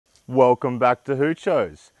Welcome back to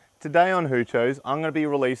Hoochos. Today on Hoochos, I'm going to be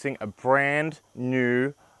releasing a brand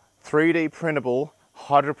new 3D printable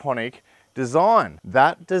hydroponic design.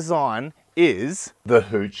 That design is the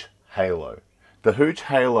Hooch Halo. The Hooch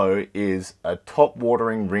Halo is a top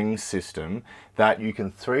watering ring system that you can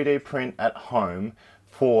 3D print at home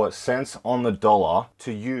for cents on the dollar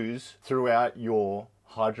to use throughout your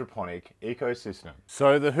hydroponic ecosystem.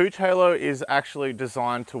 So the Hooch Halo is actually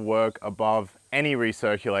designed to work above any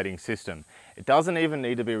recirculating system. It doesn't even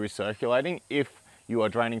need to be recirculating if you are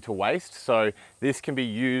draining to waste. So this can be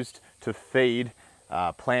used to feed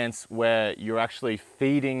plants where you're actually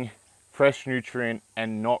feeding fresh nutrient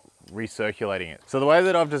and not recirculating it. So the way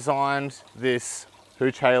that I've designed this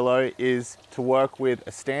Hooch Halo is to work with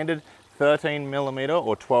a standard 13mm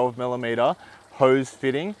or 12mm hose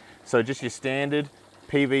fitting. So just your standard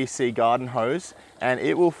PVC garden hose, and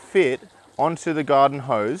it will fit onto the garden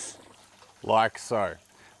hose like so.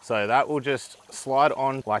 So that will just slide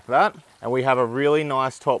on like that, and we have a really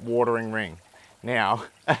nice top watering ring. Now,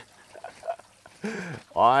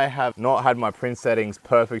 I have not had my print settings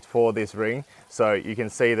perfect for this ring, so you can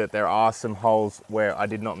see that there are some holes where I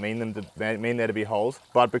did not mean there to be holes,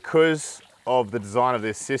 but because of the design of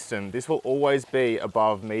this system, this will always be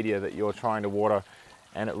above media that you're trying to water,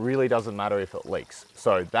 and it really doesn't matter if it leaks.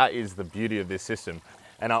 So that is the beauty of this system.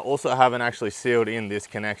 And I also haven't actually sealed in this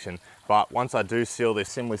connection, but once I do seal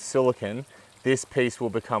this in with silicone, this piece will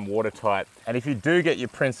become watertight. And if you do get your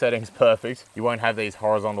print settings perfect, you won't have these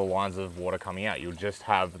horizontal lines of water coming out. You'll just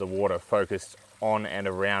have the water focused on and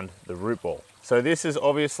around the root ball. So this is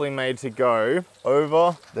obviously made to go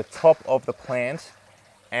over the top of the plant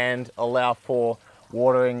and allow for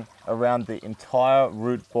watering around the entire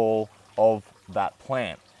root ball of that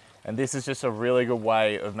plant. And this is just a really good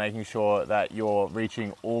way of making sure that you're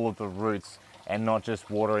reaching all of the roots and not just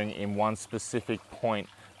watering in one specific point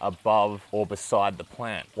above or beside the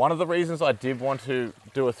plant. One of the reasons I did want to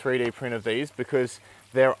do a 3D print of these, because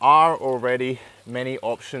there are already many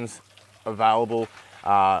options available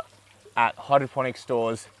at hydroponic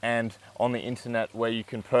stores and on the internet where you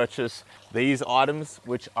can purchase these items,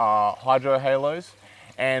 which are hydro halos.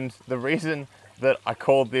 And the reason that I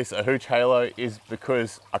called this a Hooch Halo is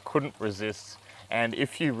because I couldn't resist. And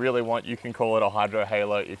if you really want, you can call it a hydro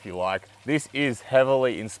halo if you like. This is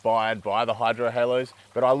heavily inspired by the hydro halos,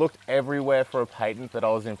 but I looked everywhere for a patent that I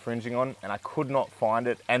was infringing on and I could not find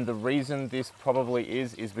it. And the reason this probably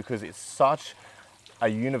is because it's such a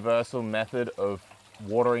universal method of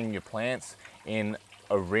watering your plants in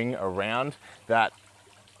a ring around that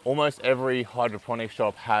almost every hydroponic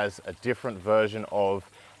shop has a different version of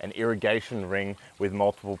an irrigation ring with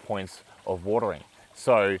multiple points of watering.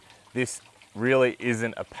 So this really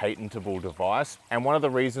isn't a patentable device. And one of the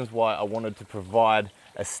reasons why I wanted to provide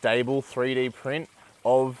a stable 3D print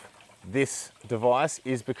of this device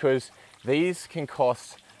is because these can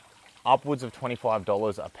cost upwards of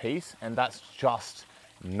 $25 a piece, and that's just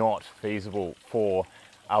not feasible for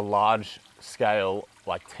a large scale,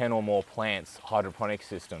 like 10 or more plants hydroponic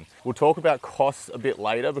system. We'll talk about costs a bit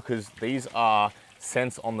later because these are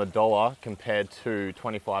cents on the dollar compared to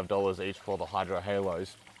 $25 each for the hydro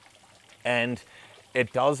halos. And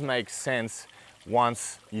it does make sense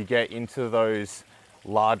once you get into those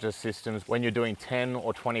larger systems when you're doing 10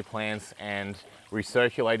 or 20 plants and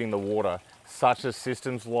recirculating the water, such as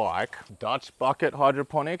systems like Dutch bucket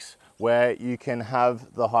hydroponics, where you can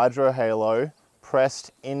have the hydro halo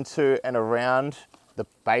pressed into and around the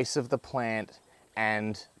base of the plant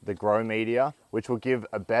and the grow media, which will give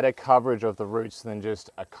a better coverage of the roots than just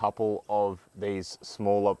a couple of these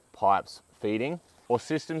smaller pipes feeding. Or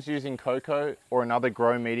systems using cocoa or another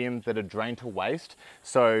grow medium that are drained to waste.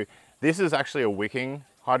 So this is actually a wicking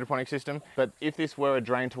hydroponic system, but if this were a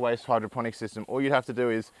drain to waste hydroponic system, all you'd have to do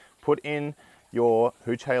is put in your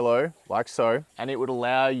Hooch Halo like so, and it would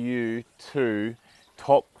allow you to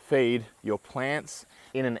top feed your plants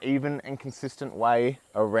in an even and consistent way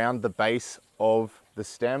around the base of the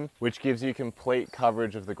stem, which gives you complete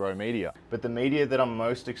coverage of the grow media. But the media that I'm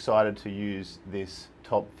most excited to use this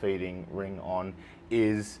top feeding ring on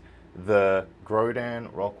is the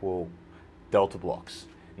Grodan Rockwool Delta blocks.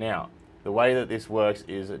 Now, the way that this works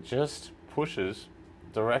is it just pushes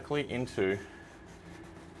directly into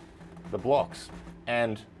the blocks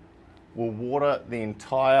and will water the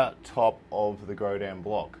entire top of the Grodan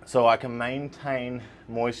block. So I can maintain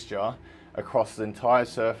moisture across the entire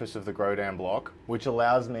surface of the Grodan block, which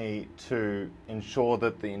allows me to ensure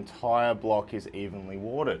that the entire block is evenly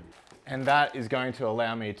watered. And that is going to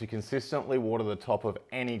allow me to consistently water the top of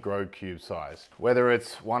any grow cube size. Whether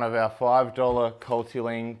it's one of our $5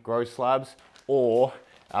 Cultiling grow slabs or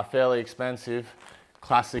our fairly expensive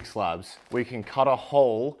classic slabs, we can cut a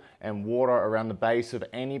hole and water around the base of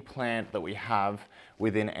any plant that we have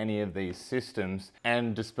within any of these systems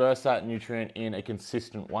and disperse that nutrient in a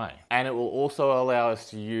consistent way. And it will also allow us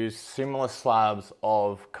to use similar slabs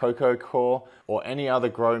of cocoa coir or any other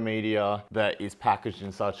grow media that is packaged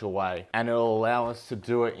in such a way. And it will allow us to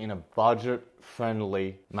do it in a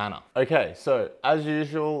budget-friendly manner. Okay, so as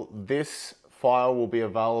usual, this file will be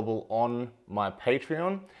available on my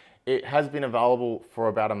Patreon. It has been available for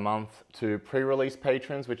about a month to pre-release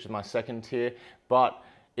patrons, which is my second tier, but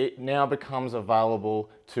it now becomes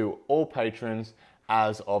available to all patrons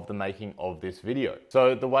as of the making of this video.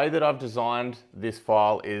 So the way that I've designed this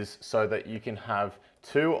file is so that you can have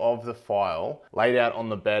two of the file laid out on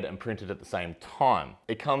the bed and printed at the same time.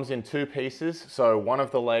 It comes in two pieces, so one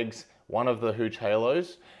of the legs, one of the Hooch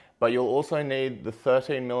Halos, but you'll also need the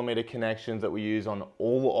 13mm connections that we use on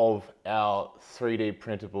all of our 3D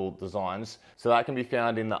printable designs. So that can be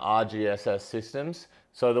found in the RGSS systems.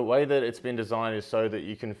 So the way that it's been designed is so that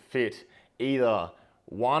you can fit either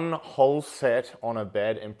one whole set on a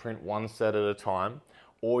bed and print one set at a time,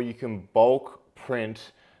 or you can bulk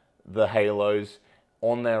print the halos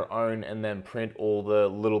on their own and then print all the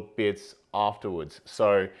little bits afterwards.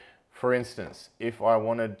 So for instance, if I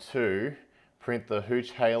wanted to print the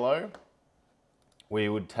Hooch Halo, we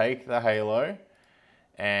would take the halo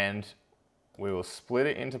and we will split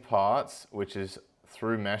it into parts, which is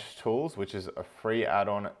through Mesh Tools, which is a free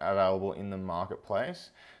add-on available in the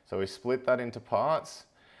marketplace. So we split that into parts.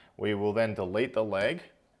 We will then delete the leg.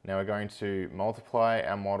 Now we're going to multiply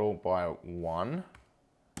our model by 1.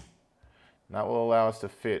 That will allow us to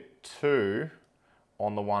fit 2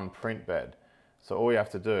 on the one print bed. So all we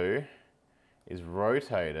have to do is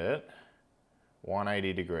rotate it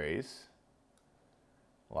 180 degrees,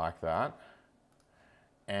 like that.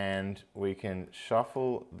 And we can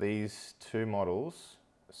shuffle these two models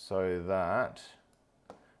so that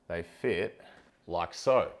they fit like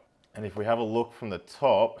so. And if we have a look from the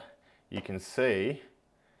top, you can see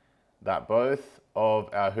that both of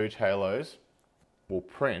our Hooch Halos will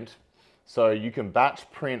print. So you can batch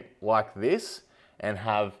print like this and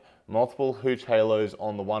have multiple Hooch Halos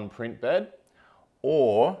on the one print bed,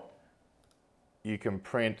 or you can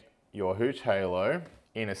print your Hooch Halo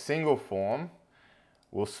in a single form.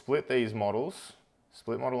 We'll split these models,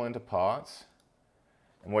 split model into parts.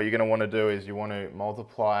 And what you're going to want to do is you want to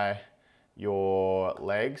multiply your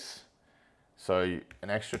legs. So an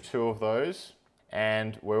extra 2 of those.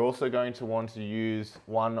 And we're also going to want to use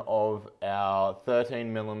one of our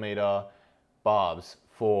 13mm barbs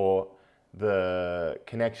for the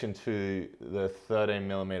connection to the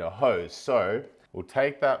 13mm hose. So we'll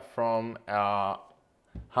take that from our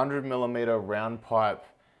 100mm round pipe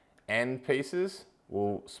end pieces.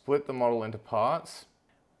 We'll split the model into parts.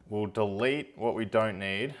 We'll delete what we don't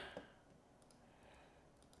need.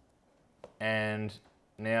 And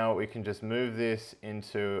now we can just move this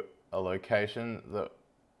into a location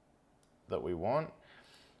that we want.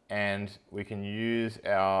 And we can use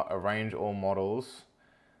our arrange all models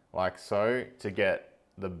like so to get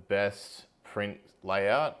the best print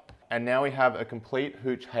layout. And now we have a complete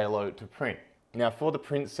Hooch Halo to print. Now for the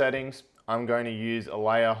print settings, I'm going to use a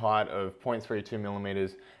layer height of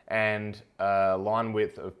 0.32mm and a line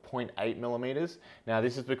width of 0.8mm. Now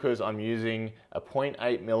this is because I'm using a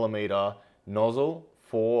 0.8mm nozzle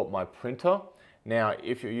for my printer. Now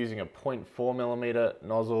if you're using a 0.4mm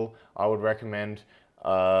nozzle, I would recommend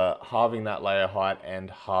halving that layer height and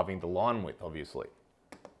halving the line width, obviously.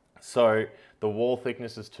 So the wall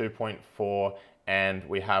thickness is 2.4 and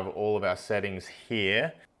we have all of our settings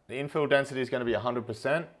here. The infill density is going to be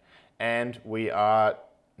 100%, and we are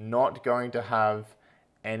not going to have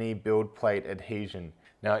any build plate adhesion.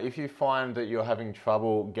 Now, if you find that you're having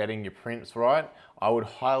trouble getting your prints right, I would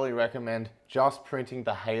highly recommend just printing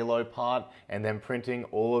the halo part and then printing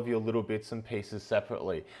all of your little bits and pieces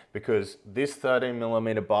separately, because this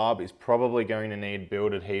 13mm barb is probably going to need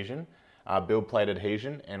build plate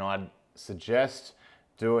adhesion, and I'd suggest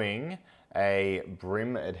doing a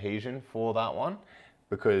brim adhesion for that one,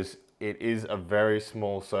 because it is a very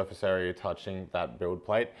small surface area touching that build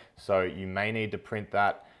plate. So you may need to print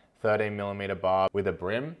that 13mm barb with a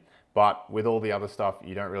brim, but with all the other stuff,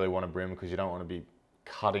 you don't really want a brim because you don't want to be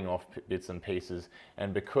cutting off bits and pieces.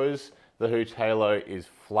 And because the Hooch Halo is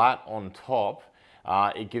flat on top,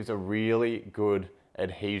 it gives a really good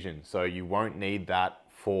adhesion. So you won't need that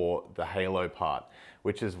for the halo part,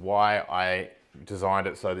 which is why I designed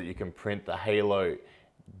it so that you can print the halo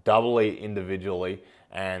doubly individually,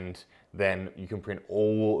 and then you can print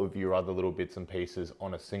all of your other little bits and pieces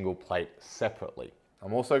on a single plate separately.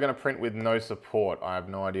 I'm also going to print with no support. I have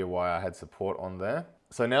no idea why I had support on there.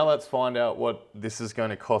 So now let's find out what this is going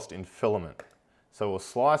to cost in filament. So we'll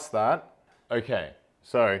slice that. Okay,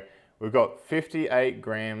 so we've got 58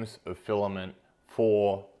 grams of filament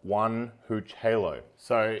for one Hooch Halo.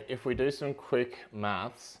 So if we do some quick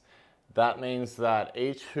maths, that means that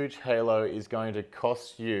each Hooch Halo is going to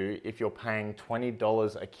cost you, if you're paying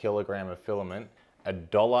 $20 a kilogram of filament,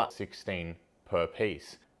 $1.16 per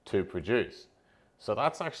piece to produce. So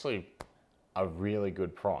that's actually a really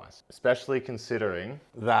good price, especially considering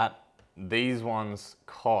that these ones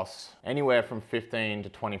cost anywhere from $15 to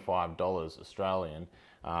 $25 Australian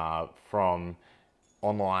from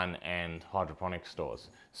online and hydroponic stores.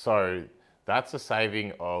 So that's a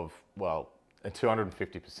saving of, well,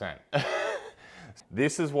 250%.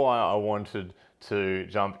 This is why I wanted to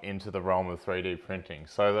jump into the realm of 3D printing,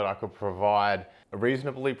 so that I could provide a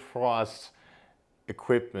reasonably priced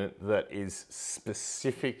equipment that is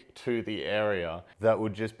specific to the area that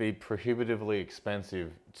would just be prohibitively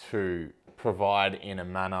expensive to provide in a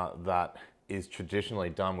manner that is traditionally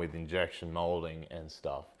done with injection molding and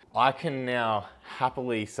stuff. I can now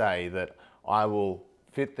happily say that I will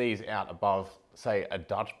fit these out above, say, a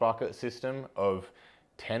Dutch bucket system of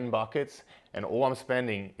 10 buckets, and all I'm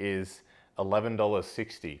spending is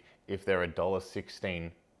 $11.60 if they're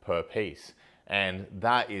 $1.16 per piece. And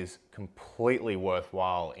that is completely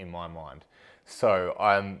worthwhile in my mind. So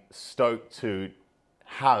I'm stoked to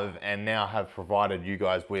have and now have provided you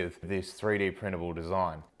guys with this 3D printable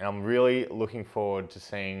design. And I'm really looking forward to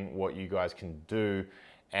seeing what you guys can do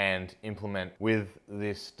and implement with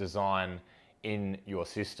this design in your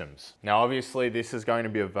systems. Now, obviously this is going to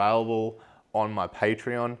be available on my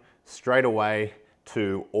Patreon straight away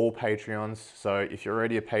to all Patreons. So if you're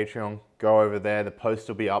already a Patreon, go over there. The post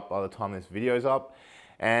will be up by the time this video's up.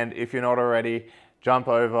 And if you're not already, jump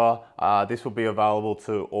over. This will be available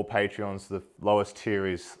to all Patreons. The lowest tier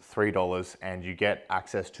is $3 and you get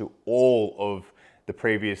access to all of the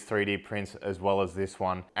previous 3D prints as well as this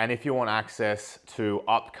one. And if you want access to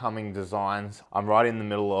upcoming designs, I'm right in the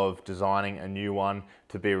middle of designing a new one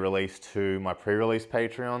to be released to my pre-release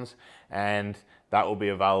Patreons, and that will be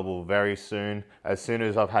available very soon. As soon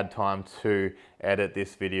as I've had time to edit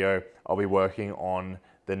this video, I'll be working on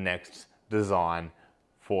the next design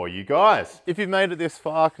for you guys. If you've made it this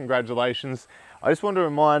far, congratulations. I just want to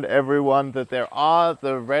remind everyone that there are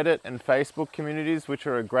the Reddit and Facebook communities, which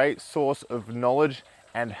are a great source of knowledge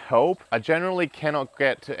and help. I generally cannot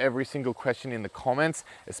get to every single question in the comments,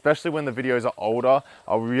 especially when the videos are older.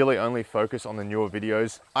 I'll really only focus on the newer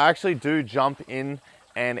videos. I actually do jump in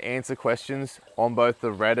and answer questions on both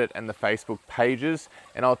the Reddit and the Facebook pages,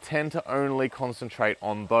 and I'll tend to only concentrate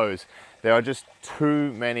on those. There are just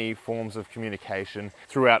too many forms of communication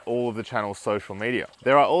throughout all of the channel's social media.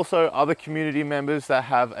 There are also other community members that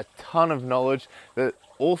have a ton of knowledge that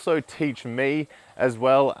also teach me as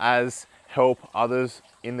well as help others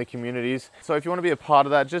in the communities. So if you want to be a part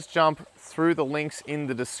of that, just jump through the links in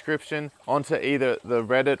the description onto either the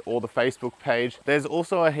Reddit or the Facebook page. There's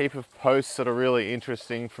also a heap of posts that are really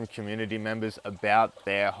interesting from community members about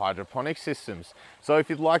their hydroponic systems. So if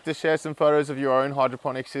you'd like to share some photos of your own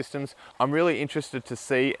hydroponic systems, I'm really interested to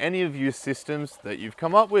see any of your systems that you've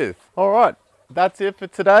come up with. All right, that's it for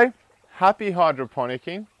today. Happy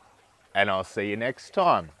hydroponicking, and I'll see you next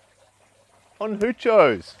time on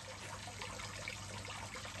Hoochos.